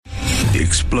The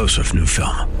explosive new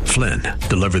film, Flynn,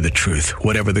 deliver the truth,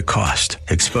 whatever the cost,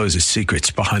 exposes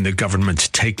secrets behind the government's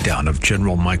takedown of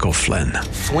General Michael Flynn.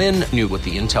 Flynn knew what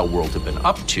the intel world had been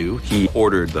up to. He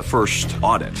ordered the first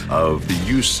audit of the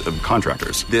use of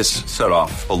contractors. This set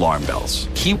off alarm bells.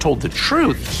 He told the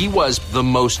truth. He was the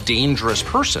most dangerous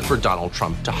person for Donald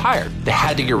Trump to hire. They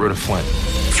had to get rid of Flynn.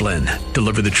 Flynn,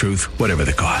 deliver the truth, whatever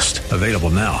the cost. Available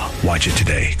now. Watch it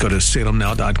today. Go to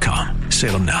salemnow.com.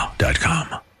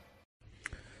 salemnow.com.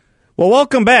 Well,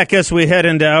 welcome back as we head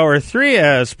into Hour 3.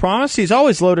 As promised, he's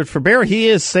always loaded for bear. He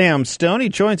is Sam Stone. He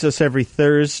joins us every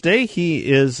Thursday. He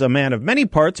is a man of many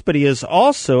parts, but he is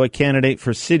also a candidate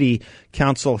for city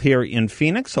council here in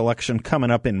Phoenix. Election coming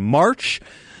up in March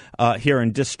here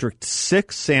in District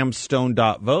 6,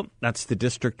 samstone.vote. That's the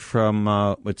district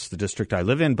it's the district I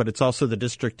live in, but it's also the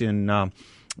district in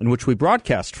which we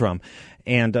broadcast from.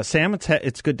 And Sam,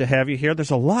 it's good to have you here.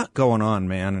 There's a lot going on,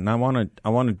 man, and I want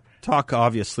to talk,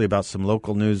 obviously, about some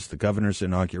local news, the governor's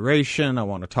inauguration. I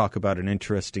want to talk about an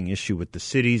interesting issue with the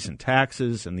cities and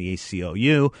taxes and the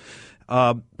ACLU.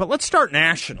 But let's start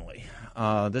nationally.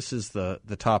 This is the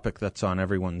topic that's on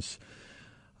everyone's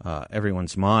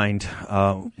mind.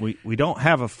 We don't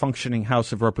have a functioning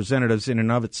House of Representatives in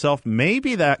and of itself.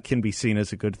 Maybe that can be seen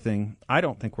as a good thing. I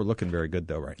don't think we're looking very good,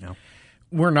 though, right now.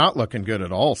 We're not looking good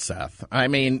at all, Seth. I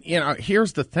mean,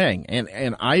 here's the thing,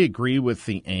 and I agree with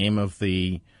the aim of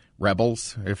the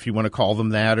rebels, if you want to call them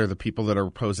that, or the people that are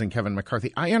opposing Kevin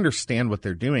McCarthy. I understand what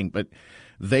they're doing, but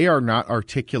they are not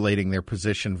articulating their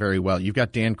position very well. You've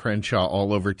got Dan Crenshaw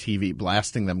all over TV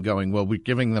blasting them, going, well, we're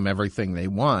giving them everything they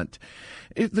want.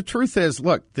 The truth is,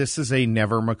 look, this is a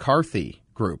Never McCarthy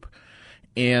group.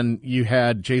 And you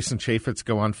had Jason Chaffetz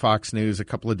go on Fox News a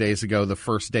couple of days ago, the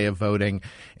first day of voting,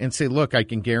 and say, look, I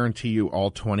can guarantee you all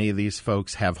 20 of these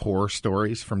folks have horror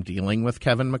stories from dealing with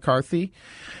Kevin McCarthy.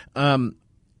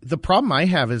 The problem I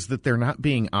have is that they're not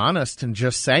being honest and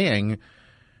just saying,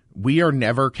 we are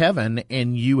never Kevin,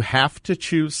 and you have to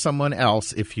choose someone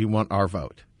else if you want our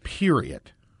vote,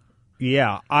 period.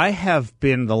 Yeah, I have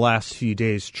been the last few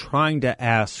days trying to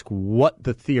ask what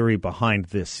the theory behind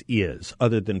this is,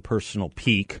 other than personal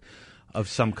pique of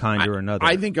some kind or another.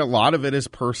 I think a lot of it is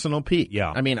personal pique.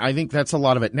 Yeah. I mean, I think that's a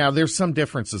lot of it. Now, there's some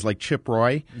differences, like Chip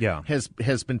Roy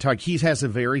has been talking. He has a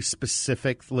very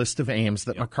specific list of aims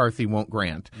that McCarthy won't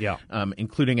grant,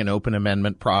 including an open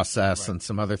amendment process and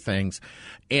some other things.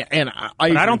 And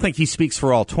I don't think he speaks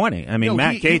for all 20. I mean,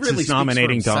 Matt Gaetz really is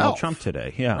nominating Donald Trump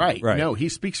today. Yeah, right. No, he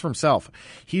speaks for himself.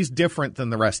 He's different than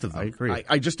the rest of them. I agree.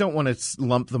 I just don't want to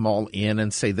lump them all in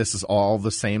and say this is all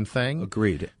the same thing.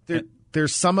 Agreed.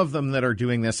 There's some of them that are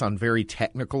doing this on very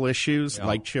technical issues,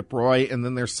 like Chip Roy, and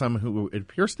then there's some who it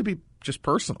appears to be just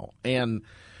personal. And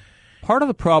part of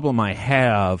the problem I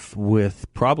have with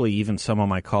probably even some of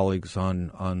my colleagues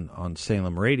on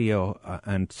Salem Radio,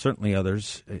 and certainly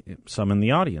others, some in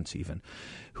the audience even,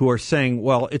 who are saying,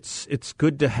 well, it's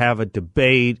good to have a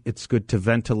debate, it's good to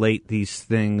ventilate these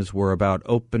things, we're about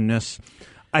openness.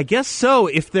 I guess so,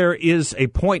 if there is a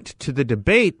point to the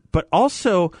debate, but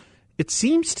also it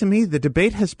seems to me the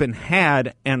debate has been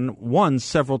had and won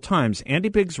several times. Andy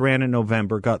Biggs ran in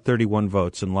November, got 31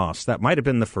 votes and lost. That might have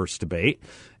been the first debate.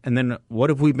 And then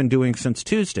what have we been doing since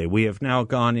Tuesday? We have now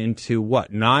gone into,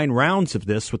 9 rounds of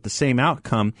this with the same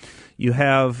outcome. You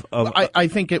have I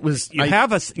think it was you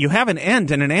have an end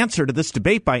and an answer to this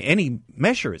debate by any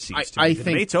measure, it seems to me. The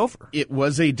debate's over. It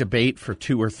was a debate for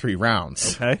 2 or 3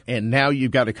 rounds. Okay. And now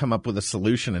you've got to come up with a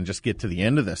solution and just get to the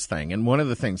end of this thing. And one of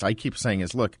the things I keep saying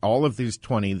is, look, all of these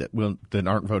 20 that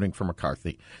aren't voting for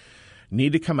McCarthy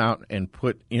need to come out and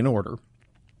put in order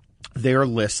their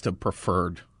list of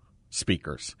preferred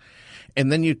speakers. And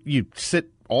then you sit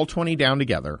all 20 down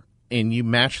together and you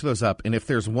match those up. And if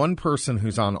there's one person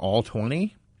who's on all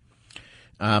 20,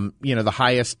 the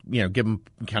highest, give them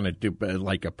kind of do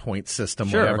like a point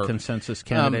system, whatever. A consensus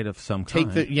candidate of some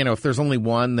kind. Take if there's only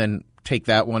one, then take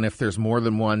that one. If there's more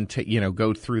than one,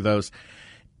 go through those.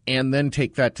 And then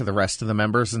take that to the rest of the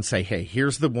members and say, hey,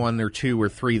 here's the 1 or 2 or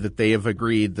 3 that they have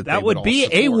agreed that they would all be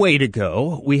support. A way to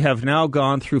go. We have now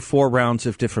gone through 4 rounds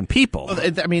of different people. Well,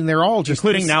 I mean, they're all just...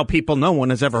 Including now people no one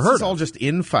has ever heard of. It's all just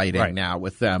infighting now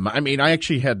with them. I mean, I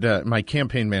actually had my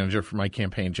campaign manager for my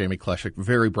campaign, Jamie Kleshik,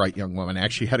 very bright young woman,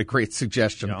 actually had a great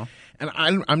suggestion. Yeah. And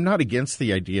I'm not against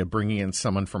the idea of bringing in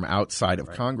someone from outside of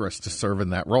Congress to serve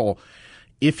in that role.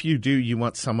 If you do, you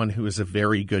want someone who is a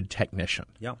very good technician.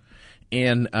 Yeah.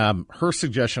 And her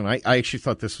suggestion, I actually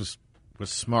thought this was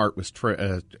smart, was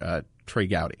Trey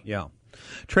Gowdy. Yeah.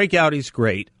 Trey Gowdy's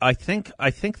great. I think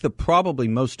the probably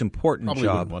most important probably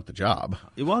job. Wouldn't want the job.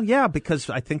 Well, yeah, because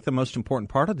I think the most important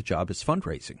part of the job is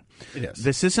fundraising. It is.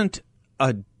 This isn't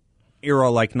a era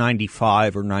like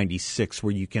 95 or 96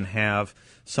 where you can have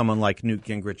someone like Newt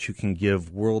Gingrich who can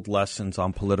give world lessons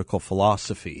on political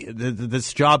philosophy.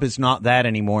 This job is not that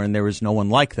anymore, and there is no one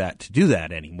like that to do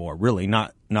that anymore, really,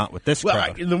 not with this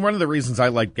crowd. One of the reasons I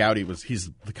like Gowdy was he's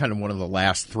kind of one of the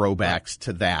last throwbacks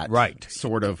to that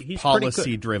sort of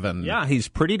policy-driven. Yeah, he's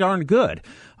pretty darn good.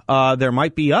 There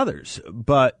might be others,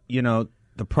 but,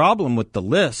 the problem with the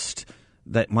list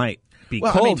that might be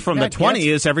cold from the 20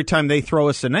 is every time they throw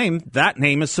us a name, that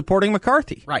name is supporting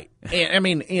McCarthy. Right. And,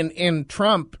 in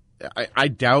Trump, I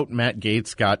doubt Matt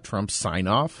Gaetz got Trump's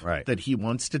sign-off that he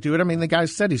wants to do it. I mean, the guy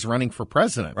said he's running for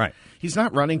president. Right. He's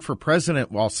not running for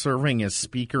president while serving as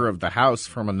Speaker of the House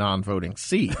from a non-voting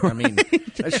seat. I mean,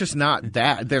 that's just not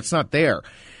that. That's not there.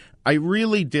 I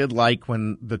really did like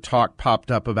when the talk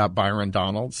popped up about Byron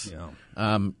Donalds.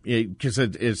 Because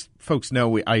as folks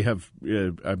know, I have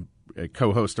I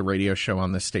co-host a radio show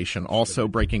on this station, also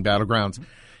Breaking Battlegrounds.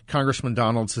 Congressman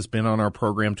Donalds has been on our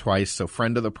program twice, so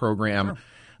friend of the program.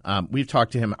 We've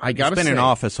talked to him. He's been in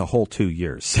office a whole 2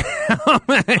 years.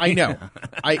 I know.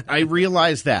 I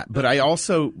realize that, but I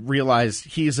also realize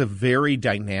he's a very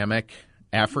dynamic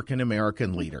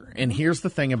African-American leader. And here's the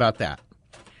thing about that.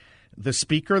 The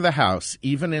Speaker of the House,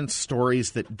 even in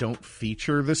stories that don't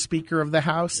feature the Speaker of the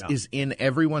House, is in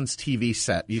everyone's TV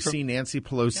set. You see Nancy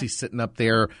Pelosi sitting up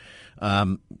there,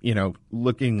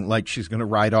 looking like she's going to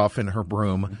ride off in her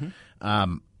broom.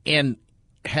 And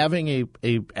having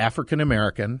a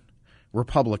African-American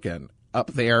Republican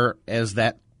up there as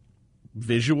that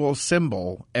visual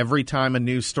symbol every time a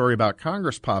news story about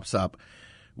Congress pops up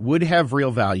would have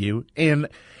real value. And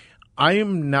I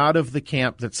am not of the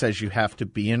camp that says you have to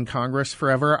be in Congress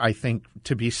forever. I think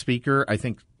to be Speaker, I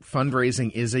think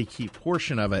fundraising is a key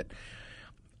portion of it.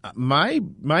 At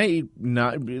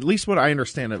least what I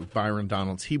understand of Byron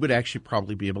Donalds, he would actually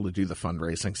probably be able to do the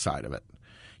fundraising side of it.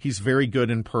 He's very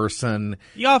good in person.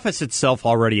 The office itself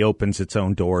already opens its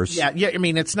own doors. Yeah. I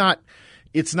mean, it's not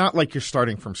like you're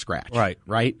starting from scratch. Right.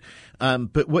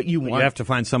 But what you want, you have to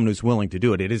find someone who's willing to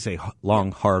do it. It is a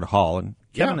long, hard haul, and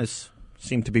Kevin has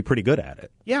seemed to be pretty good at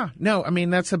it. Yeah. No, I mean,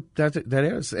 that is.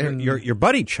 And your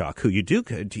buddy Chuck, who you do,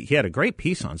 he had a great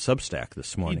piece on Substack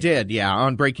this morning. He did,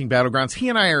 on Breaking Battlegrounds. He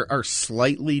and I are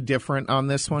slightly different on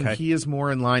this one. Okay. He is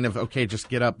more in line of, just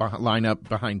get up, line up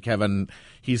behind Kevin.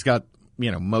 He's got,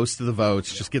 most of the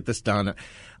votes. Just get this done.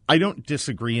 I don't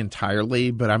disagree entirely,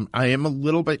 but I am a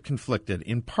little bit conflicted,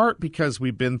 in part because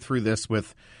we've been through this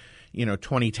with,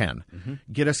 2010.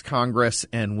 Get us Congress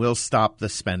and we'll stop the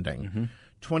spending.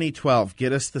 2012,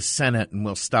 get us the Senate and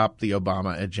we'll stop the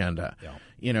Obama agenda.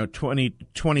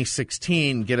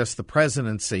 2016, get us the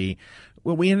presidency.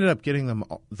 Well, we ended up getting them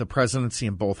the presidency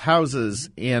in both houses,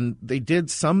 and they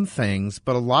did some things,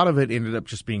 but a lot of it ended up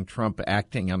just being Trump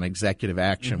acting on executive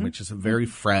action, which is a very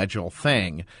fragile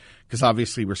thing, because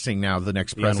obviously we're seeing now the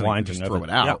next president can just throw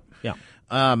it out.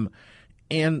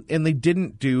 And they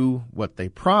didn't do what they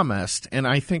promised. And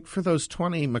I think for those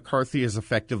 20, McCarthy is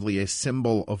effectively a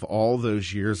symbol of all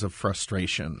those years of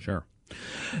frustration. Sure.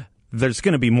 There's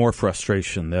going to be more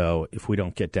frustration, though, if we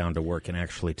don't get down to work and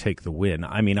actually take the win.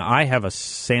 I mean, I have a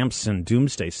Samson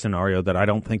doomsday scenario that I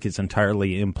don't think is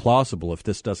entirely implausible if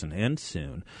this doesn't end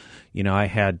soon. I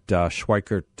had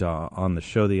Schweikert on the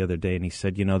show the other day, and he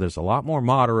said, there's a lot more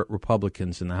moderate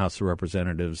Republicans in the House of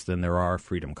Representatives than there are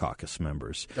Freedom Caucus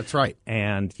members. That's right.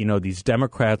 And, these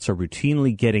Democrats are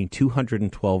routinely getting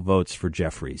 212 votes for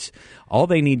Jeffries. All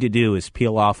they need to do is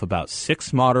peel off about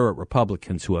 6 moderate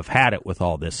Republicans who have had it with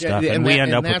all this stuff, and we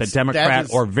end up with a Democrat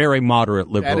or very moderate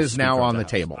liberal. That is now on the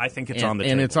House. table. I think it's on the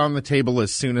table. And it's on the table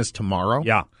as soon as tomorrow.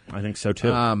 Yeah, I think so,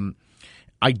 too.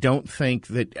 I don't think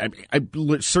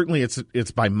that certainly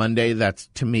it's by Monday. That's,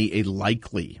 to me, a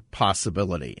likely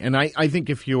possibility. And I think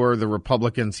if you're the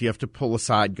Republicans, you have to pull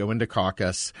aside, go into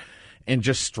caucus, and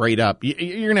just straight up, you're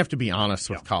going to have to be honest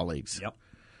with colleagues. Yep.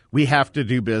 We have to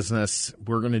do business.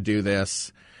 We're going to do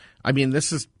this. I mean,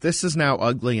 this is now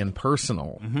ugly and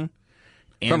personal.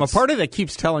 From a party that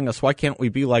keeps telling us, why can't we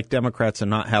be like Democrats and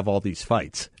not have all these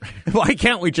fights? Why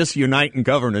can't we just unite and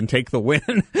govern and take the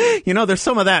win? There's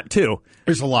some of that, too.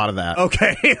 There's a lot of that.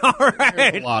 Okay, all right.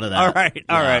 There's a lot of that.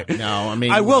 All right. No, I mean,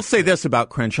 I will say this about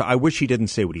Crenshaw. I wish he didn't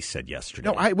say what he said yesterday.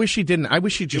 No, I wish he didn't. I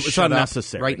wish he just shut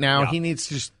unnecessary. up right now. Yeah. He needs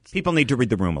to just... People need to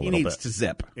read the room a little bit. He needs to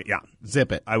zip. Yeah.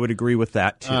 Zip it. I would agree with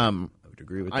that, too.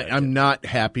 I'm not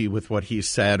happy with what he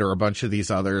said or a bunch of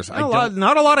these others.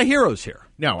 Not a lot of heroes here.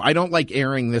 No, I don't like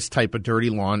airing this type of dirty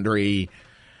laundry.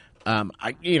 At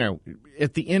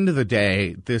the end of the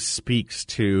day, this speaks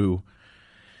to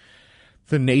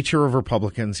the nature of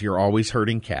Republicans. You're always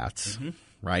herding cats.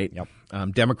 right?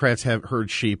 Yep. Democrats have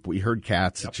heard sheep. We heard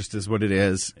cats. It just is what it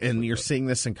is. And you're seeing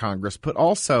this in Congress. But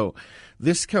also,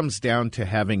 this comes down to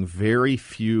having very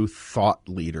few thought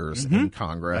leaders in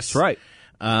Congress. That's right.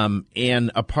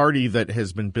 And a party that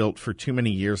has been built for too many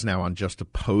years now on just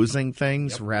opposing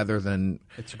things rather than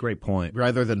It's a great point.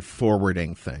 rather than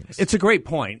forwarding things. It's a great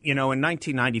point. You know, in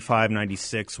 1995,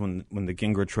 96, when the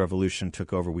Gingrich Revolution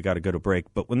took over, we got to go to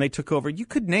break. But when they took over, you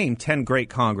could name 10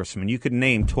 great congressmen. You could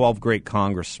name 12 great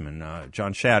congressmen.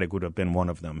 John Shadegg would have been one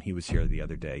of them. He was here the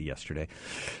other day, yesterday.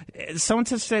 Someone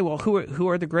says today, well, who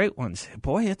are the great ones?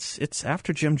 Boy, it's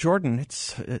after Jim Jordan.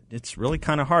 It's really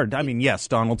kind of hard. I mean, yes,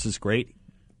 Donald's is great.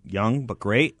 Young, but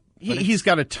great. He's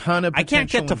got a ton of I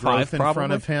potential can't get to and growth five in probably.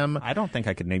 front of him. I don't think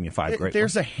I could name you five great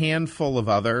There's ones. a handful of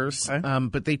others,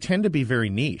 but they tend to be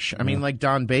very niche. I mean, like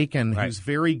Don Bacon, who's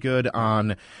very good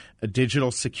on digital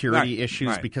security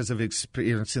issues because of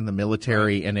experience in the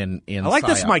military and in I like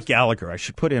this PSYOPs. Mike Gallagher. I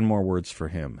should put in more words for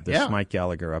him. This Yeah. Mike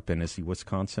Gallagher up in, is he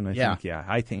Wisconsin? I Yeah. think. Yeah,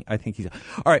 I think he's.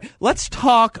 All right, let's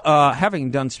talk. Having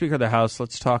done Speaker of the House,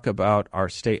 let's talk about our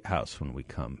state house when we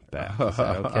come back. Is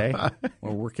that okay?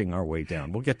 We're working our way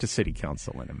down. We'll get to city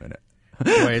council in a minute.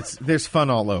 Boy, there's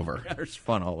fun all over. There's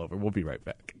fun all over. We'll be right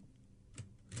back.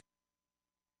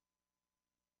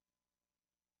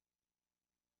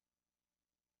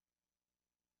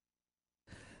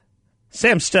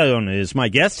 Sam Stone is my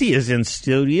guest. He is in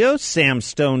studio,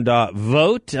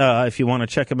 samstone.vote. If you want to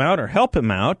check him out or help him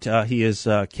out, he is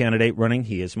candidate running.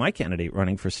 He is my candidate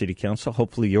running for city council,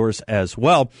 hopefully yours as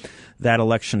well. That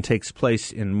election takes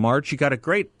place in March. You got a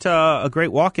great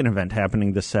walk-in event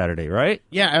happening this Saturday, right?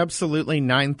 Yeah, absolutely.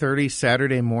 9:30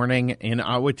 Saturday morning in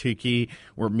Ahwatukee.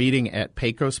 We're meeting at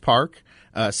Pecos Park.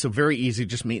 So very easy,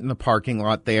 just meet in the parking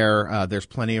lot there. There's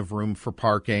plenty of room for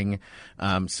parking.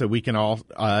 So we can all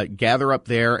gather up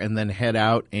there and then head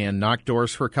out and knock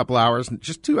doors for a couple hours,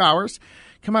 just 2 hours.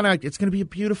 Come on out. It's going to be a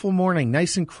beautiful morning,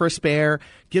 nice and crisp air.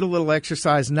 Get a little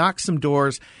exercise, knock some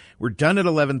doors. We're done at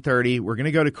 11:30. We're going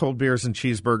to go to cold beers and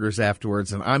cheeseburgers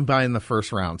afterwards, and I'm buying the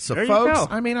first round. So, There you folks, go.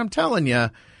 I mean, I'm telling you.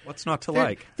 What's not to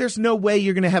like? There's no way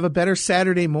you're going to have a better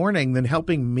Saturday morning than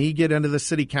helping me get into the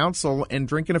city council and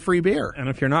drinking a free beer. And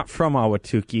if you're not from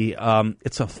Ahwatukee,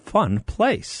 it's a fun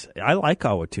place. I like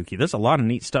Ahwatukee. There's a lot of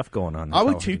neat stuff going on.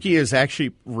 Ahwatukee is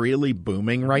actually really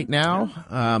booming right now.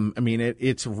 I mean,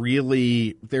 it's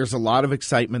really, there's a lot of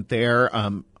excitement there.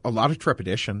 A lot of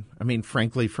trepidation. I mean,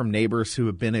 frankly, from neighbors who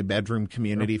have been a bedroom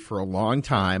community for a long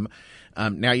time.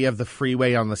 Now you have the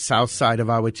freeway on the south side of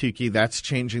Ahwatukee. That's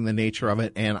changing the nature of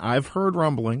it. And I've heard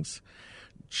rumblings,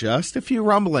 just a few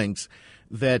rumblings,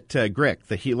 that GRIC,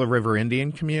 the Gila River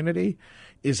Indian community,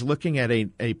 is looking at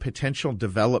a potential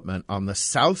development on the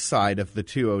south side of the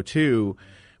 202,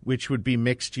 which would be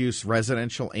mixed-use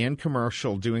residential and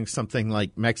commercial, doing something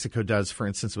like Mexico does, for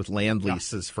instance, with land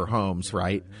leases for homes,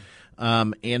 right?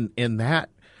 And that,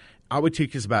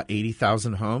 Ahwatukee is about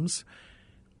 80,000 homes.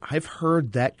 I've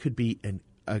heard that could be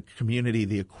a community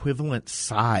the equivalent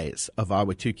size of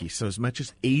Ahwatukee. So as much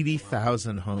as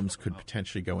 80,000 homes could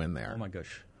potentially go in there. Oh my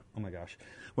gosh.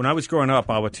 When I was growing up,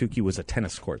 Ahwatukee was a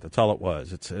tennis court. That's all it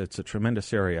was. It's a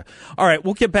tremendous area. All right,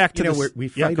 we'll get back to this. We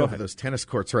fight over those tennis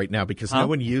courts right now because no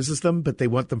one uses them, but they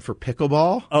want them for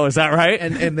pickleball. Oh, is that right?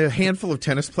 And the handful of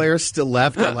tennis players still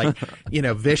left are like,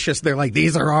 vicious. They're like,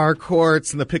 these are our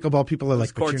courts. And the pickleball people are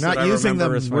like, but you're not using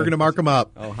them. We're going to mark them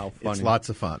up. Oh, how funny. It's lots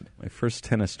of fun. My first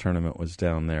tennis tournament was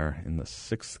down there in the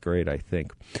 6th grade, I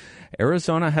think.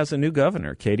 Arizona has a new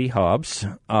governor, Katie Hobbs.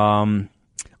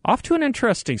 Off to an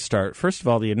interesting start. First of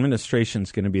all, the administration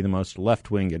is going to be the most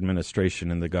left-wing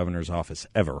administration in the governor's office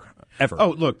ever. Oh,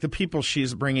 look, the people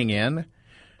she's bringing in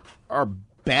are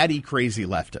batty, crazy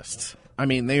leftists. I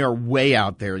mean, they are way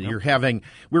out there. Yep.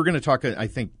 We're going to talk, I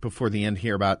think, before the end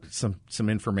here about some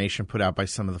information put out by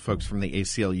some of the folks from the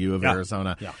ACLU of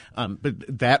Arizona. Yeah.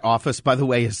 But that office, by the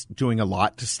way, is doing a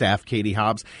lot to staff Katie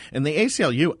Hobbs. And the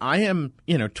ACLU, I am,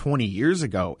 20 years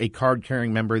ago, a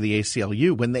card-carrying member of the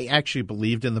ACLU when they actually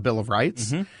believed in the Bill of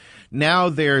Rights. Mm-hmm. Now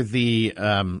they're the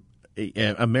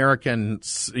American,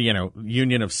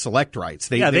 Union of Select Rights.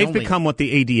 They've become what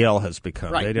the ADL has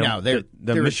become. Right.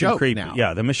 They're mission a joke creep. now.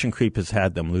 Yeah, the mission creep has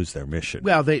had them lose their mission.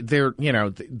 Well, they're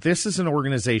this is an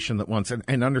organization that wants,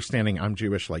 and understanding I'm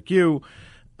Jewish like you,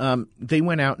 they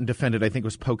went out and defended, I think it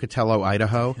was Pocatello,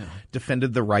 Idaho,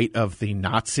 defended the right of the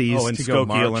Nazis in to Skokie, go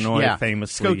march. Illinois,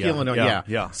 famously. Skokie, Illinois,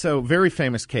 yeah. So very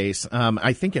famous case.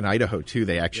 I think in Idaho, too,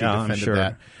 they actually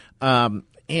defended that.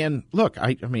 And look,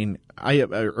 I mean,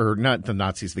 or not the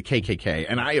Nazis, the KKK,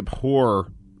 and I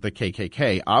abhor the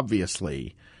KKK,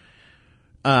 obviously.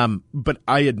 But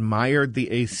I admired the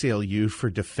ACLU for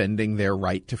defending their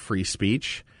right to free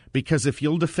speech Because if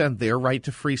you'll defend their right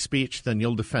to free speech, then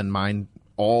you'll defend mine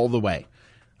all the way.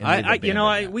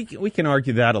 We can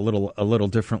argue that a little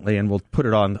differently, and we'll put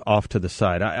it off to the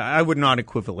side. I would not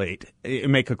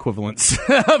make equivalence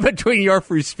between your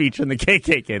free speech and the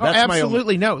KKK. That's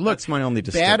absolutely no. Look, that's my only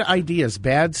distinction. Bad ideas,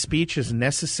 bad speech is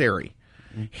necessary.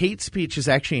 Hate speech is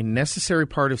actually a necessary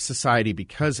part of society,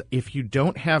 because if you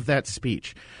don't have that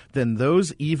speech, then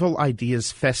those evil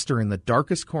ideas fester in the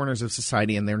darkest corners of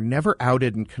society, and they're never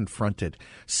outed and confronted.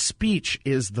 Speech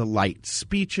is the light.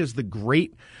 Speech is the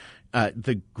great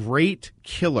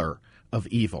killer of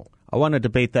evil. I want to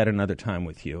debate that another time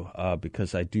with you,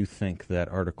 because I do think that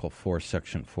Article 4,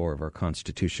 Section 4 of our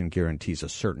Constitution guarantees a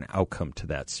certain outcome to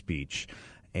that speech,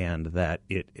 and that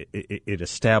it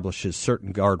establishes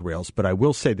certain guardrails. But I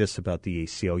will say this about the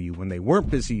ACLU. When they weren't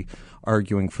busy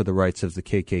arguing for the rights of the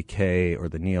KKK or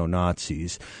the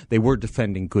neo-Nazis, they were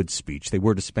defending good speech. They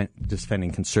were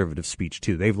defending conservative speech,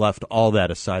 too. They've left all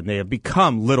that aside, and they have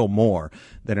become little more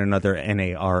than another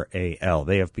NARAL.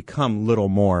 They have become little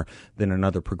more than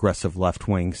another progressive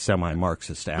left-wing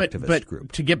semi-Marxist activist group.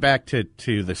 But to get back to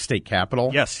the state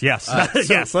capitol. Yes. Yes,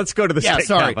 let's go to the state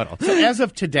capitol. So as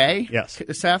of today, yes.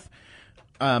 Seth,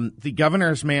 the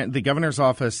governor's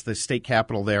office, the state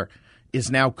capitol there, is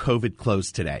now COVID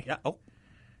closed today. Yeah.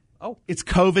 Oh, it's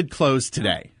COVID closed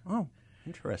today. Oh,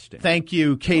 interesting. Thank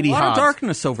you, Katie Hobbs. A lot of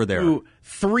darkness over there. Who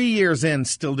 3 years in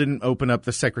still didn't open up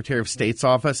the Secretary of State's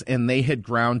office, and they had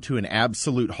ground to an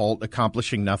absolute halt,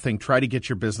 accomplishing nothing. Try to get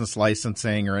your business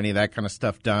licensing or any of that kind of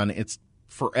stuff done. It's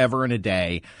forever and a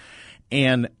day.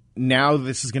 And now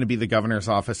this is going to be the governor's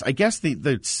office. I guess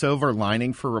the silver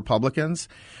lining for Republicans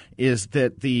is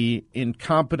that the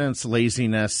incompetence,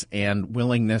 laziness, and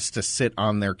willingness to sit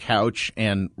on their couch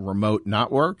and remote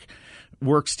not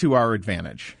works to our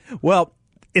advantage. Well,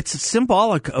 it's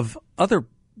symbolic of other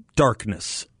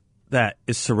darkness that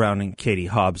is surrounding Katie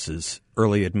Hobbs's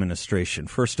early administration.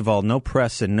 First of all, no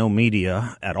press and no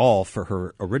media at all for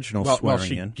her original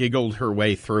swearing in. She giggled her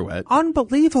way through it.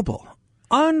 Unbelievable.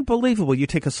 You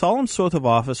take a solemn oath of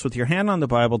office with your hand on the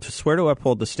Bible to swear to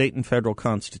uphold the state and federal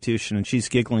constitution, and she's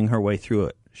giggling her way through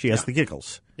it. She has the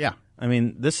giggles. Yeah. I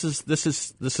mean, this is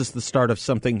the start of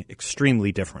something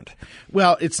extremely different.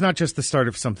 Well, it's not just the start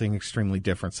of something extremely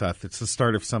different, Seth. It's the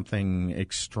start of something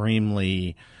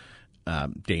extremely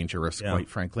dangerous, quite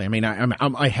frankly. I mean,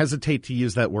 I hesitate to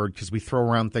use that word because we throw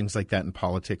around things like that in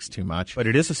politics too much. But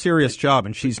it is a serious job,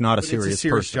 and she's not a serious person. It's a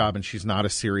serious job, and she's not a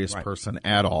serious person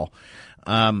at all.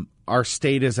 Our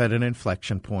state is at an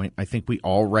inflection point. I think we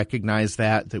all recognize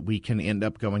that we can end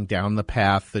up going down the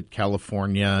path that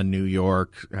California, New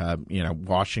York,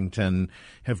 Washington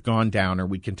have gone down, or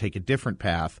we can take a different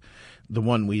path, the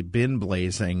one we've been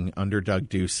blazing under Doug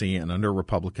Ducey and under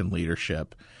Republican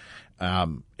leadership.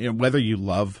 Whether you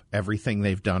love everything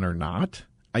they've done or not,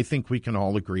 I think we can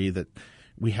all agree that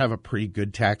we have a pretty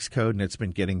good tax code, and it's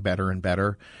been getting better and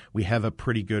better. We have a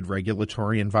pretty good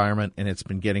regulatory environment, and it's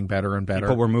been getting better and better.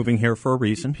 People were moving here for a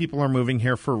reason. People are moving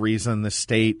here for a reason. The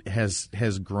state has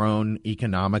grown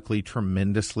economically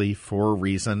tremendously for a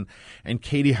reason, and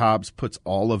Katie Hobbs puts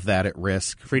all of that at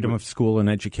risk. Freedom of school and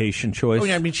education choice. Oh,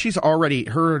 yeah, I mean,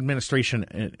 her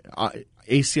administration,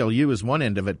 ACLU is one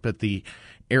end of it, but the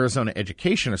Arizona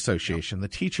Education Association, the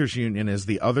teachers union, is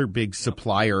the other big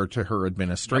supplier to her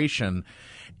administration.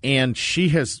 And she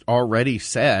has already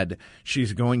said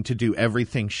she's going to do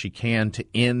everything she can to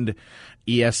end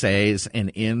ESAs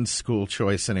and end school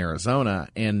choice in Arizona.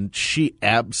 And she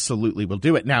absolutely will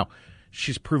do it. Now,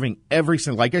 she's proving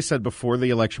like I said before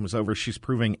the election was over, she's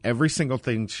proving every single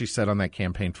thing she said on that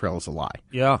campaign trail is a lie.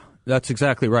 Yeah, that's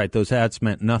exactly right. Those ads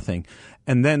meant nothing.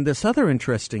 And then this other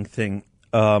interesting thing.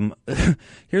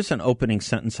 Here's an opening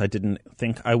sentence I didn't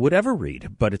think I would ever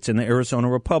read, but it's in the Arizona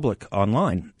Republic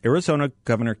online. Arizona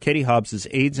Governor Katie Hobbs's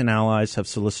aides and allies have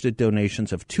solicited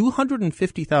donations of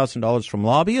 $250,000 from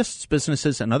lobbyists,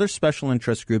 businesses, and other special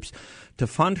interest groups to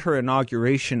fund her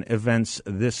inauguration events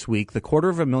this week. The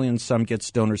 $250,000 sum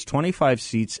gets donors 25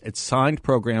 seats, it's signed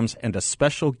programs, and a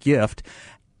special gift,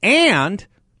 and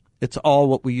it's all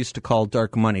what we used to call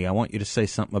dark money. I want you to say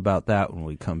something about that when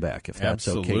we come back, if that's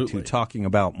okay, too. Talking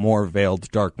about more veiled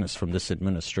darkness from this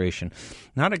administration.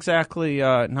 Not exactly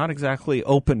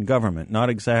open government.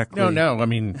 Not exactly. No. I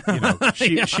mean,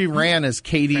 she ran as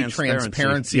Katie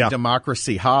Transparency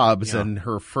Democracy Hobbs, and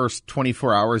her first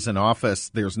 24 hours in office,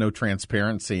 there's no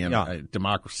transparency, and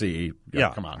democracy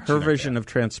come on. Her vision of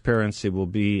transparency will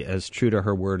be as true to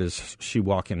her word as she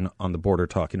walking on the border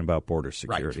talking about border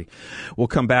security. Right. We'll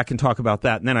come back and talk about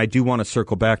that. And then I do want to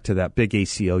circle back to that big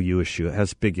ACLU issue. It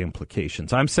has big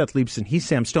implications. I'm Seth Leibson. He's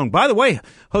Sam Stone. By the way,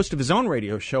 host of his own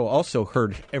radio show, also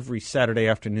heard every Saturday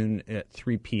afternoon at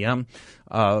 3 p.m.,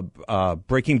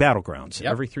 Breaking Battlegrounds.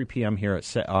 Every 3 p.m. here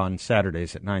on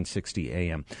Saturdays at 9:60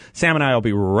 a.m. Sam and I will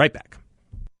be right back.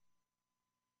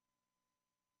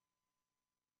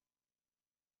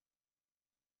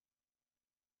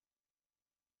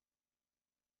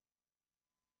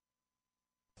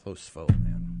 Close vote,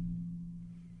 man.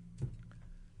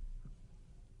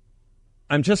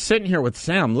 I'm just sitting here with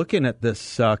Sam looking at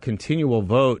this continual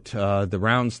vote, the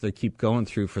rounds they keep going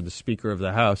through for the Speaker of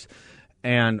the House.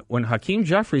 And when Hakeem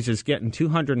Jeffries is getting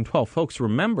 212, folks,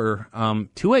 remember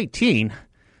 218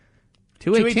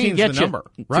 gets you, number.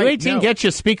 Right? 218 gets you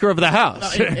Speaker of the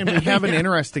House. And we have an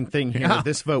interesting thing here. With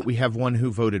this vote, we have one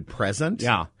who voted present.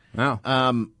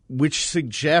 Which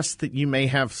suggests that you may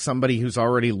have somebody who's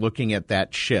already looking at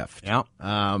that shift.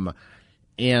 And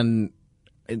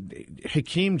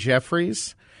Hakeem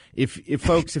Jeffries, if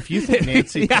you think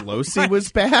Nancy Pelosi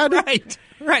was bad,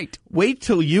 right, wait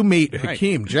till you meet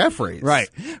Hakeem Jeffries. Right.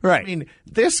 I mean,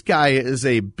 this guy is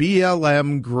a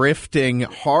BLM grifting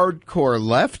hardcore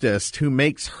leftist who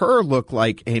makes her look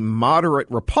like a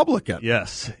moderate Republican.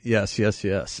 Yes.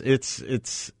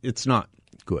 It's not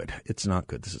good. It's not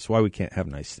good. This is why we can't have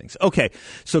nice things. Okay,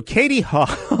 so Katie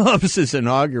Hobbs'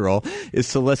 inaugural is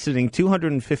soliciting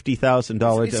 $250,000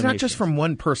 donations. It's not just from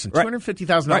one person.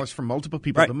 $250,000 from multiple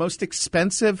people. The most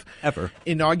expensive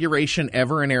inauguration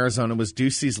ever in Arizona was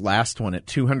Ducey's last one at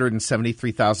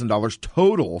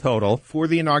 $273,000 total for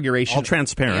the inauguration. All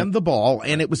transparent. And the ball,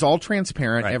 and it was all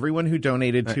transparent. Everyone who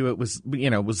donated to it was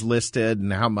listed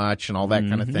and how much and all that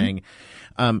kind of thing.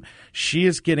 She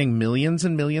is getting millions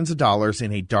and millions of dollars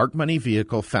in a dark money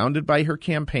vehicle founded by her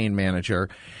campaign manager.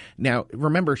 Now,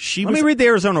 remember, Let me read the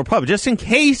Arizona Republic, just in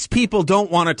case people don't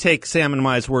want to take Sam and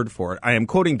Mai's word for it. I am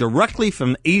quoting directly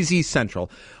from AZ Central.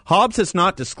 Hobbs has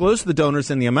not disclosed the donors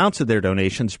and the amounts of their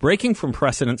donations, breaking from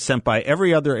precedent set by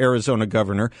every other Arizona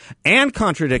governor and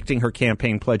contradicting her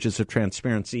campaign pledges of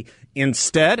transparency.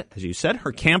 Instead, as you said,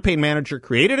 her campaign manager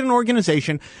created an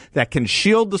organization that can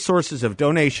shield the sources of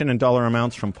donation and dollar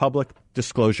amounts from public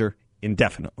disclosure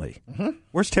indefinitely.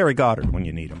 Where's Terry Goddard when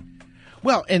you need him?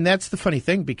 Well, and that's the funny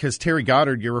thing, because Terry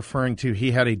Goddard, you're referring to,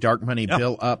 he had a dark money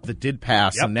bill up that did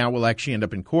pass and now will actually end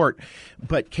up in court.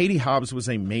 But Katie Hobbs was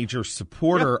a major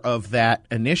supporter of that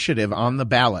initiative on the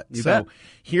ballot.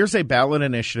 Here's a ballot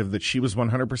initiative that she was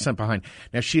 100% behind.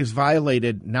 Now, she has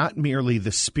violated not merely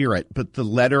the spirit, but the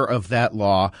letter of that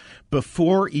law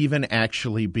before even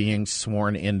actually being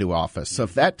sworn into office. So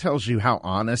if that tells you how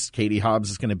honest Katie Hobbs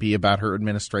is going to be about her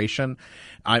administration,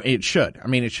 it should. I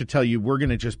mean, it should tell you we're going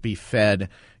to just be fed.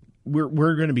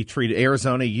 We're going to be treated.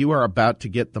 Arizona, you are about to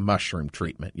get the mushroom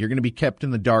treatment. You're going to be kept in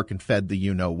the dark and fed the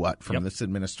you-know-what from this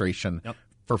administration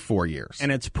for 4 years.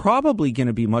 And it's probably going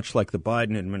to be much like the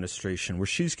Biden administration, where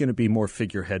she's going to be more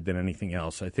figurehead than anything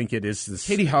else. I think it is this.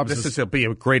 Katie Hobbs this will be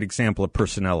a great example of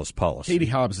personnelist policy. Katie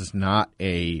Hobbs is not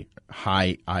a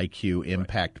high IQ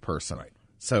impact person.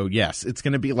 So, yes, it's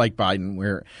going to be like Biden,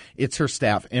 where it's her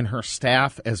staff. And her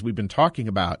staff, as we've been talking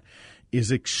about,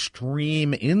 is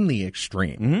extreme in the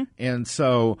extreme. And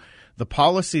so the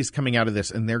policies coming out of this,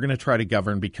 and they're going to try to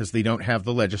govern because they don't have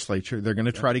the legislature. They're going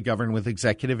to try to govern with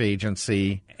executive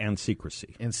agency. And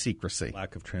secrecy.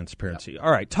 Lack of transparency. All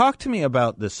right. Talk to me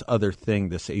about this other thing,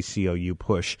 this ACLU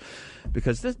push,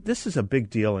 because this is a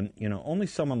big deal. And, only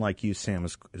someone like you, Sam,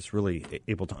 is really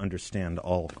able to understand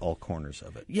all corners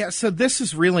of it. Yeah. So this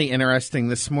is really interesting.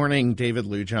 This morning, David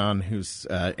Lujan, who's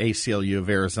ACLU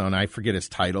of Arizona, I forget his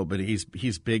title, but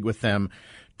he's big with them,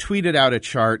 tweeted out a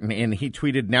chart, and he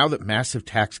tweeted, now that massive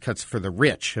tax cuts for the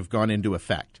rich have gone into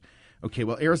effect. Okay,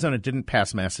 well, Arizona didn't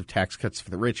pass massive tax cuts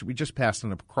for the rich. We just passed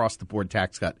an across-the-board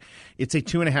tax cut. It's a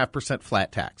 2.5%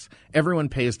 flat tax. Everyone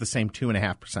pays the same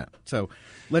 2.5%. So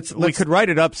we could write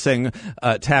it up saying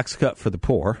tax cut for the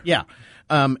poor. Yeah.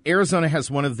 Arizona has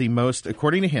one of the most,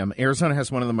 according to him, Arizona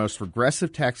has one of the most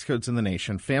regressive tax codes in the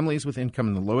nation. Families with income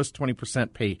in the lowest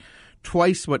 20% pay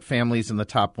twice what families in the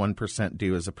top 1%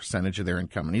 do as a percentage of their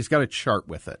income. And he's got a chart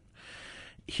with it.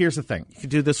 Here's the thing. You could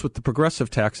do this with the progressive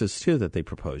taxes, too, that they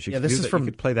propose. You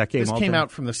could play that game all day. This came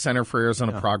out from the Center for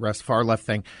Arizona Progress, far left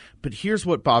thing. But here's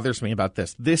what bothers me about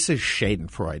this. This is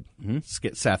Schadenfreude,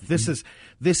 Seth.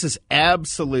 This is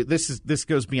absolute. This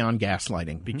goes beyond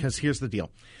gaslighting, because here's the deal.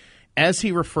 As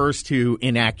he refers to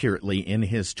inaccurately in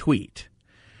his tweet,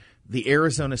 the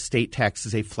Arizona state tax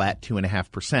is a flat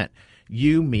 2.5%.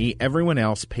 You, me, everyone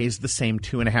else pays the same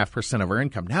 2.5% of our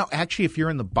income. Now, actually, if you're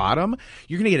in the bottom,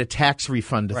 you're going to get a tax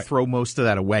refund to throw most of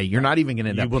that away. You're not even going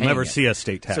to end up paying it. You will never see a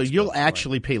state tax. So you'll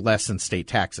actually pay less in state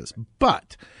taxes.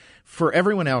 But for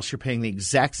everyone else, you're paying the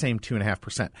exact same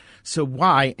 2.5%. So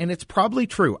why? And it's probably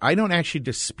true. I don't actually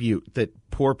dispute that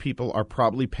poor people are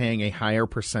probably paying a higher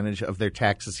percentage of their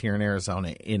taxes here in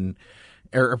Arizona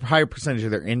or a higher percentage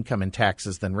of their income in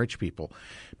taxes than rich people,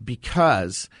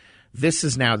 because this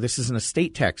isn't a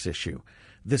state tax issue.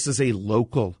 This is a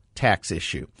local tax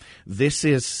issue. This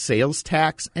is sales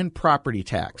tax and property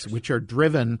tax, which are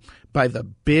driven by the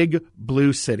big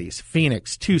blue cities,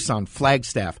 Phoenix, Tucson,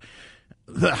 Flagstaff.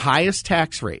 The highest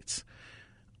tax rates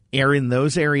are in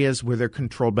those areas where they're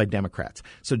controlled by Democrats.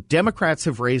 So Democrats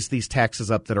have raised these taxes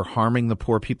up that are harming the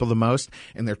poor people the most,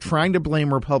 and they're trying to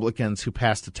blame Republicans who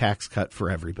passed a tax cut for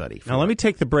everybody. Now, let me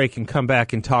take the break and come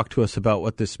back and talk to us about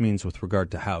what this means with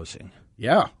regard to housing.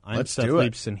 Yeah, I'm Seth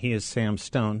Leibson. He is Sam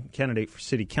Stone, candidate for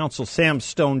city council,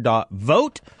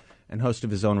 samstone.vote, and host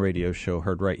of his own radio show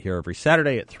heard right here every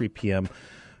Saturday at 3 p.m.,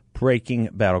 Breaking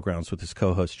Battlegrounds, with his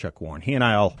co-host Chuck Warren.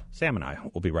 Sam and I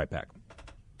will be right back.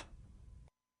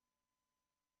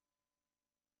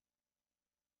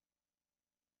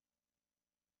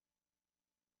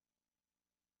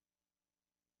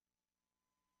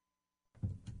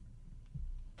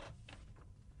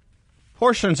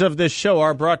 Portions of this show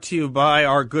are brought to you by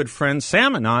our good friends,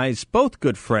 Sam and I's, both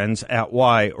good friends at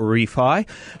Y-Refi.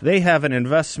 They have an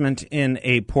investment in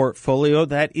a portfolio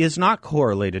that is not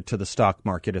correlated to the stock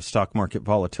market. If stock market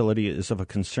volatility is of a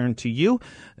concern to you,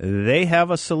 they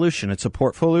have a solution. It's a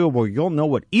portfolio where you'll know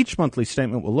what each monthly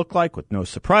statement will look like with no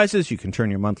surprises. You can turn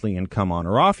your monthly income on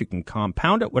or off. You can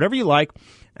compound it, whatever you like,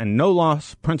 and no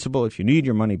loss principal if you need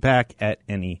your money back at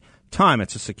any time.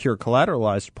 It's a secure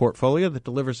collateralized portfolio that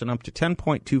delivers an up to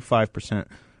 10.25%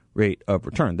 rate of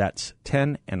return. That's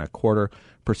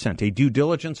 10.25%. A due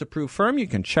diligence approved firm. You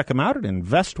can check them out at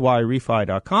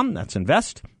investyrefi.com. That's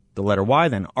invest, the letter Y,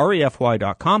 then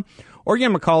refy.com. Or give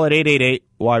them a call at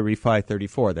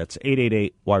 888-YREFI34. That's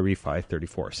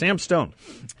 888-YREFI34. Sam Stone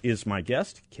is my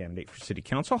guest, candidate for city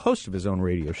council, host of his own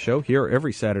radio show here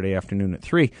every Saturday afternoon at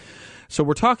 3. So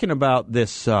we're talking about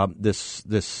this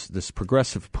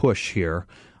progressive push here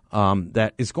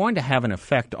that is going to have an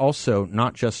effect also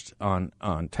not just on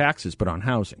taxes but on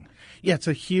housing. Yeah, it's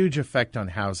a huge effect on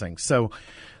housing. So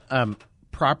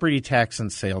property tax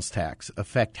and sales tax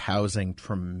affect housing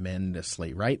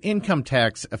tremendously, right? Income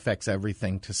tax affects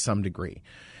everything to some degree.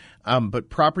 But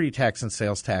property tax and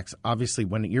sales tax, obviously,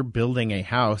 when you're building a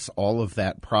house, all of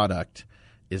that product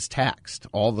is taxed.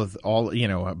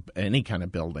 Any kind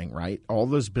of building, right? All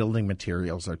those building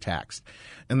materials are taxed.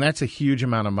 And that's a huge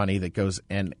amount of money that goes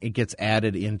and it gets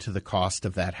added into the cost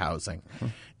of that housing. Mm-hmm.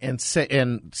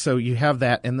 And so you have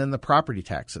that, and then the property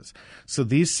taxes. So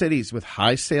these cities with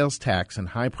high sales tax and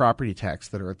high property tax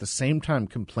that are at the same time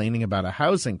complaining about a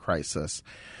housing crisis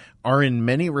are in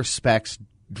many respects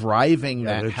driving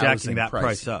that housing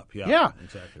price up. Yeah.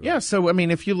 Exactly right. Yeah. So, I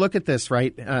mean, if you look at this,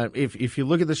 right, if you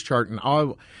look at this chart, and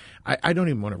I don't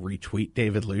even want to retweet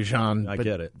David Lujan. I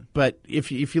get it. But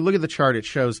if you look at the chart, it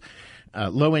shows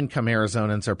low-income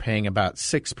Arizonans are paying about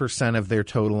 6% of their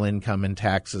total income in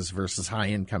taxes versus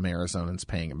high-income Arizonans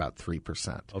paying about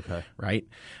 3%. Okay. Right?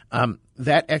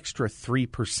 That extra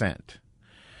 3%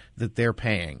 that they're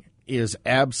paying is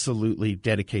absolutely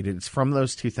dedicated. It's from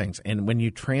those two things. And when you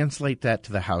translate that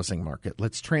to the housing market,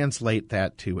 let's translate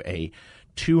that to a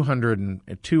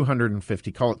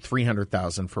 250, call it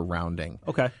 300,000 for rounding.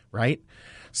 Okay. Right?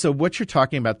 So what you're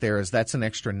talking about there is that's an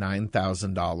extra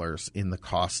 $9,000 in the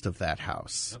cost of that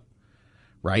house. Yep.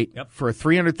 Right? Yep. For a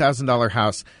 $300,000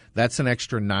 house, that's an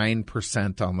extra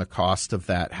 9% on the cost of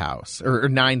that house, or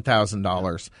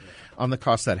 $9,000 on the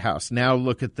cost of that house. Now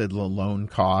look at the loan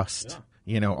cost. Yeah.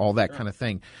 All that kind of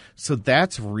thing. So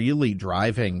that's really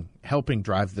helping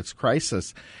drive this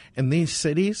crisis. And these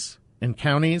cities and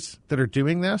counties that are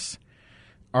doing this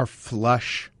are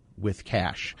flush with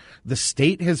cash. The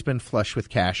state has been flush with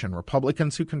cash, and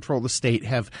Republicans who control the state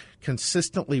have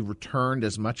consistently returned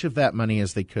as much of that money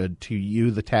as they could to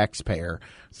you, the taxpayer,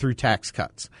 through tax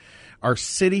cuts. Our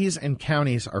cities and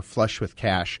counties are flush with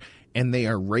cash, and they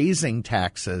are raising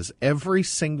taxes every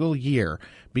single year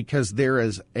because there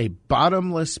is a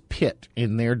bottomless pit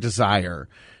in their desire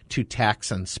to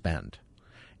tax and spend.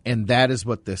 And that is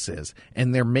what this is.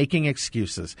 And they're making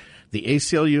excuses. The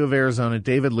ACLU of Arizona,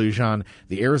 David Lujan,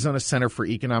 the Arizona Center for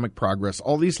Economic Progress,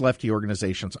 all these lefty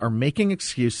organizations are making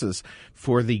excuses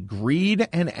for the greed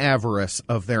and avarice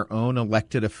of their own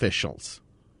elected officials.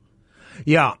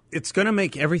 Yeah, it's going to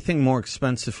make everything more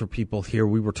expensive for people here.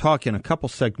 We were talking a couple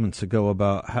segments ago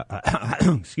about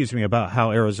about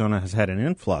how Arizona has had an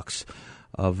influx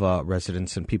of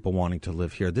residents and people wanting to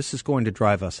live here. This is going to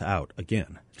drive us out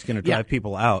again. It's going to drive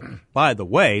people out. By the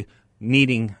way,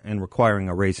 needing and requiring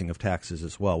a raising of taxes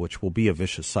as well, which will be a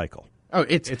vicious cycle. Oh,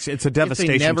 it's a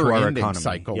devastation to our economy.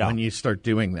 Cycle when you start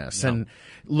doing this. And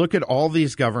look at all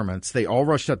these governments. They all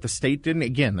rushed out. The state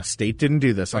didn't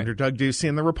do this. Right. Under Doug Ducey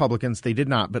and the Republicans, they did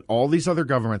not. But all these other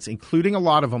governments, including a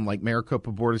lot of them like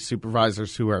Maricopa Board of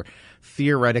Supervisors, who are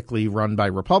theoretically run by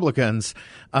Republicans,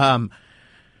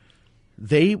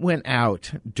 they went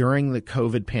out during the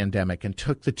COVID pandemic and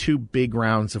took the two big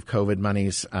rounds of COVID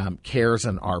monies, CARES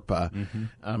and ARPA.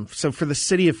 Mm-hmm. So for the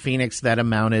city of Phoenix, that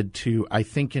amounted to, I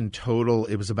think in total,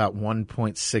 it was about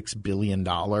 $1.6 billion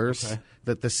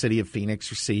that the city of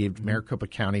Phoenix received. Mm-hmm. Maricopa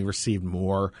County received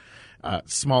more.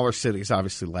 Smaller cities,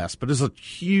 obviously less, but it's a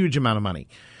huge amount of money.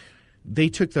 They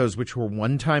took those, which were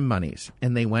one-time monies,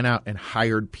 and they went out and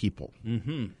hired people.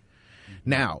 Mm-hmm.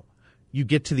 Now, you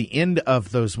get to the end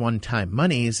of those one-time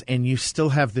monies and you still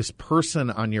have this person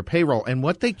on your payroll. And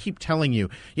what they keep telling you,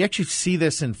 you actually see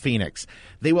this in Phoenix.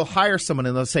 They will hire someone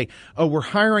and they'll say, oh, we're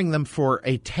hiring them for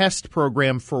a test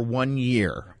program for 1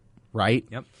 year, right?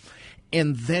 Yep.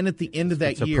 And then at the end of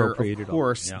that year, of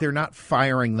course, they're not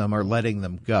firing them or letting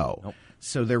them go. Nope.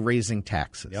 So they're raising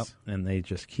taxes. Yep. And they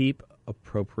just keep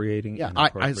appropriating. Yeah.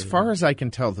 As far as I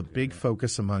can tell, the big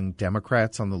focus among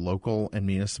Democrats on the local and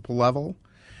municipal level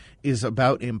is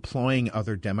about employing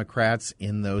other Democrats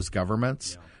in those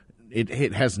governments. Yeah.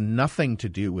 It has nothing to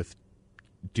do with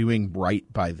doing right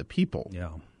by the people. Yeah,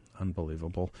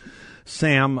 unbelievable.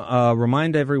 Sam,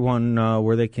 remind everyone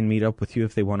where they can meet up with you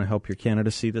if they want to help your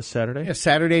candidacy this Saturday. Yeah,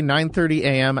 Saturday, 9:30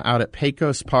 a.m. out at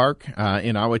Pecos Park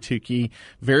in Ahwatukee.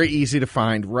 Very easy to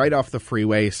find, right off the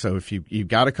freeway. So if you've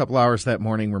got a couple hours that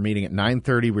morning, we're meeting at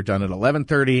 9:30. We're done at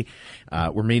 11:30.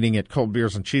 We're meeting at Cold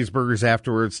Beers and Cheeseburgers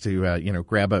afterwards to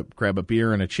grab a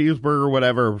beer and a cheeseburger or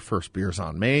whatever. First beer's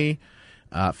on me.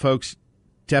 Folks,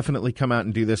 definitely come out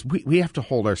and do this. We have to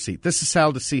hold our seat. This is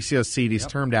Sal DiCisio's seat. He's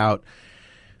termed out.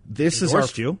 He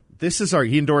endorsed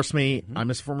me. Mm-hmm. I'm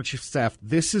his former chief of staff.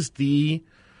 This is the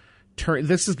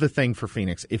thing for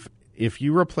Phoenix. If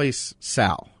you replace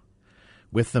Sal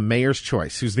with the mayor's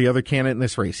choice, who's the other candidate in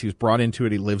this race, he was brought into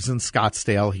it. He lives in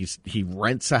Scottsdale. He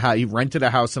rented a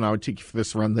house in Ahwatukee for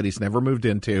this run that he's never moved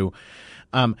into.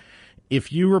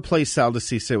 If you replace Sal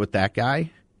DiCisio with that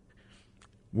guy,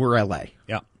 we're LA.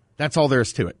 Yeah. That's all there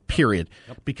is to it, period.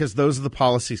 Yep. Because those are the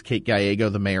policies Kate Gallego,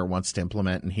 the mayor, wants to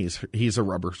implement, and he's a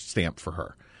rubber stamp for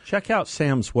her. Check out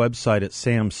Sam's website at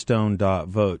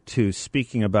samstone.vote, too.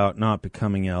 Speaking about not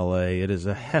becoming L.A., it is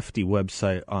a hefty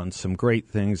website on some great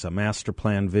things, a master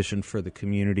plan vision for the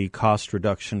community, cost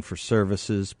reduction for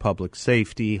services, public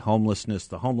safety, homelessness.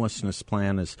 The homelessness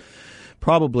plan is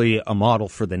probably a model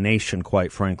for the nation,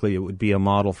 quite frankly. It would be a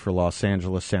model for Los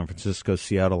Angeles, San Francisco,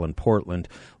 Seattle, and Portland.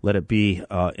 Let it be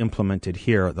implemented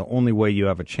here. The only way you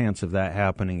have a chance of that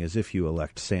happening is if you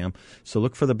elect Sam. So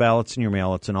look for the ballots in your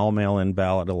mail. It's an all-mail-in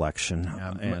ballot election,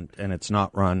 and it's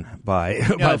not run by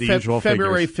the usual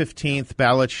February figures. 15th,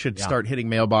 ballots should start hitting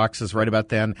mailboxes right about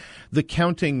then. The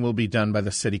counting will be done by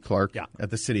the city clerk at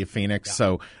the city of Phoenix. Yeah.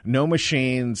 So no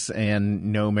machines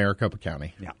and no Maricopa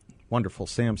County. Yeah. Wonderful.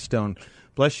 Sam Stone,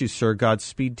 bless you, sir.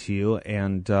 Godspeed to you,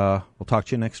 and we'll talk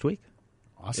to you next week.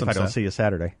 Awesome. If I don't see you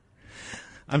Saturday.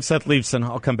 I'm Seth Leibson.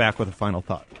 I'll come back with a final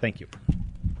thought. Thank you.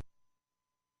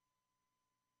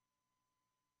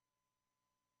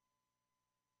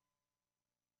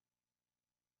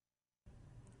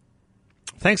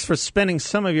 Thanks for spending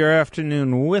some of your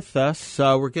afternoon with us.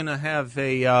 We're going to have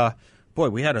a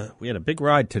we had a big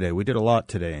ride today. We did a lot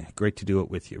today. Great to do it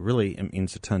with you. Really, it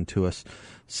means a ton to us.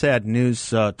 Sad news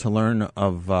to learn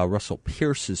of Russell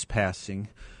Pierce's passing.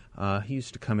 He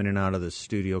used to come in and out of the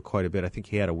studio quite a bit. I think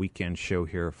he had a weekend show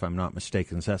here, if I'm not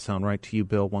mistaken. Does that sound right to you,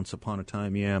 Bill? Once upon a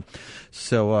time, yeah.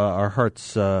 So our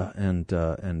hearts and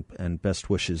best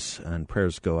wishes and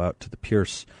prayers go out to the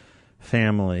Pierce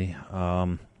family.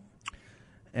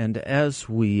 And as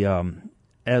we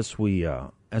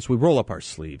roll up our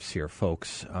sleeves here,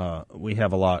 folks, we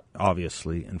have a lot,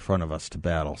 obviously, in front of us to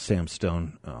battle. Sam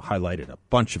Stone highlighted a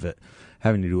bunch of it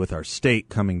having to do with our state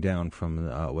coming down from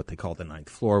what they call the ninth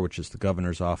floor, which is the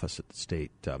governor's office at the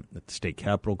state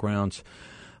capitol grounds,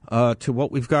 to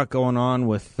what we've got going on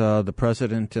with the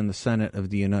president and the Senate of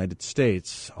the United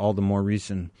States. All the more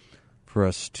reason for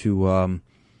us to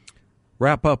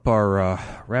wrap up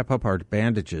our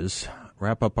bandages,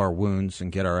 wrap up our wounds,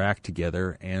 and get our act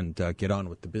together and get on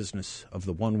with the business of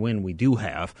the one win we do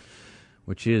have,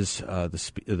 which is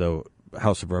the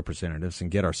House of Representatives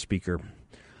and get our speaker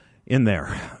in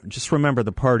there. Just remember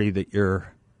the party that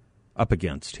you're up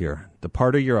against here. The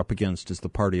party you're up against is the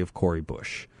party of Cori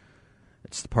Bush.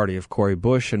 It's the party of Cori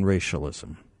Bush and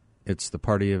racialism. It's the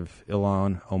party of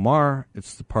Ilhan Omar.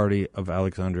 It's the party of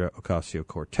Alexandria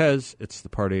Ocasio-Cortez. It's the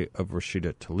party of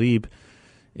Rashida Tlaib.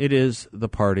 It is the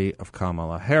party of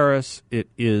Kamala Harris. It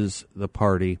is the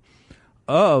party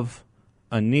of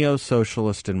a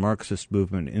neo-socialist and Marxist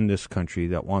movement in this country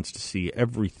that wants to see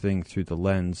everything through the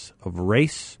lens of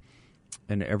race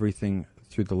and everything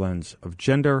through the lens of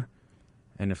gender.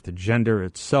 And if the gender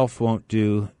itself won't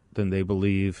do, then they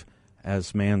believe,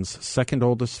 as man's second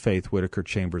oldest faith, Whittaker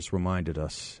Chambers reminded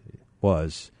us,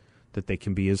 was that they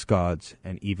can be as gods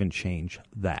and even change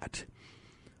that.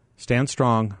 Stand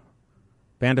strong,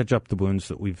 bandage up the wounds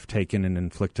that we've taken and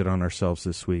inflicted on ourselves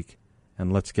this week,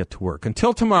 and let's get to work.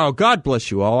 Until tomorrow, God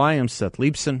bless you all. I am Seth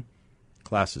Leibson.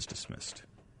 Class is dismissed.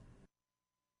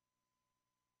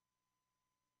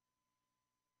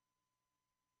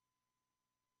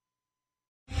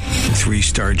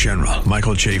 Three-star General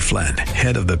Michael J. Flynn,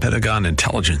 head of the Pentagon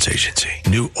Intelligence Agency,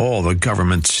 knew all the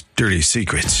government's dirty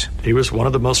secrets. He was one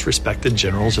of the most respected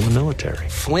generals in the military.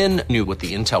 Flynn knew what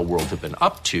the intel world had been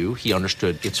up to. He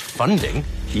understood its funding.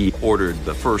 He ordered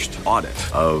the first audit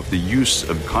of the use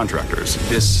of contractors.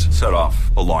 This set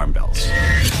off alarm bells.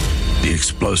 The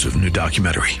explosive new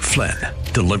documentary, Flynn,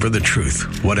 Deliver the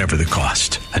Truth, Whatever the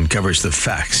Cost, uncovers the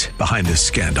facts behind this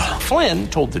scandal. Flynn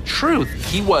told the truth.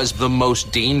 He was the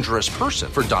most dangerous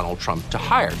person for Donald Trump to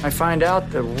hire. I find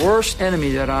out the worst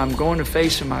enemy that I'm going to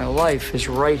face in my life is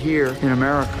right here in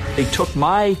America. They took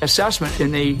my assessment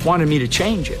and they wanted me to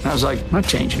change it. And I was like, I'm not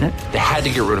changing it. They had to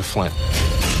get rid of Flynn.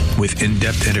 With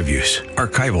in-depth interviews,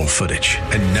 archival footage,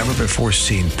 and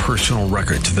never-before-seen personal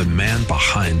records of the man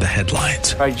behind the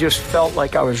headlines. I just felt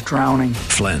like I was drowning.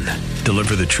 Flynn,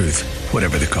 Deliver the Truth,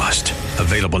 Whatever the Cost.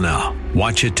 Available now.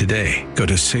 Watch it today. Go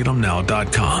to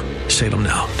salemnow.com.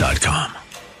 salemnow.com.